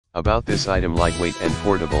About this item: lightweight and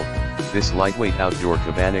portable. This lightweight outdoor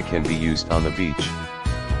cabana can be used on the beach.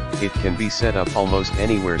 It can be set up almost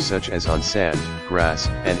anywhere, such as on sand, grass,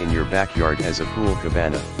 and in your backyard as a pool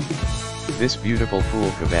cabana. This beautiful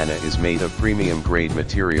pool cabana is made of premium grade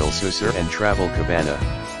material Susur and Travel Cabana.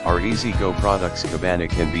 Our Easy Go Products cabana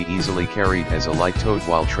can be easily carried as a light tote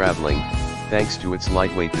while traveling, thanks to its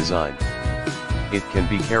lightweight design. It can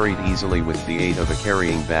be carried easily with the aid of a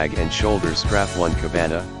carrying bag and shoulder strap. One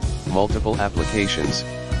cabana, multiple applications.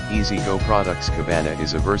 Easy Go Products cabana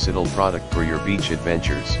is a versatile product for your beach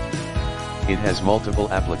adventures. It has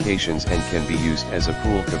multiple applications and can be used as a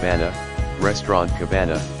pool cabana, restaurant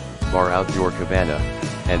cabana, bar outdoor cabana,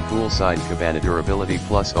 and poolside cabana. Durability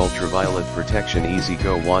plus ultraviolet protection. Easy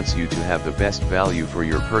Go wants you to have the best value for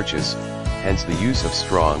your purchase, hence the use of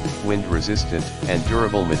strong, wind-resistant, and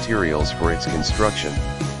durable materials for its construction.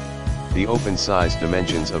 The open size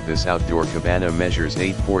dimensions of this outdoor cabana measures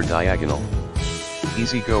 8'4" diagonal.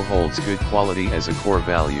 Easy Go holds good quality as a core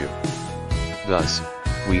value. Thus,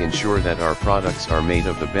 we ensure that our products are made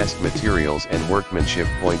of the best materials and workmanship.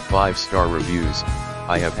 5-star reviews.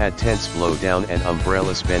 I have had tents blow down and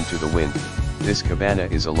umbrellas bend to the wind. This cabana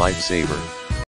is a lifesaver.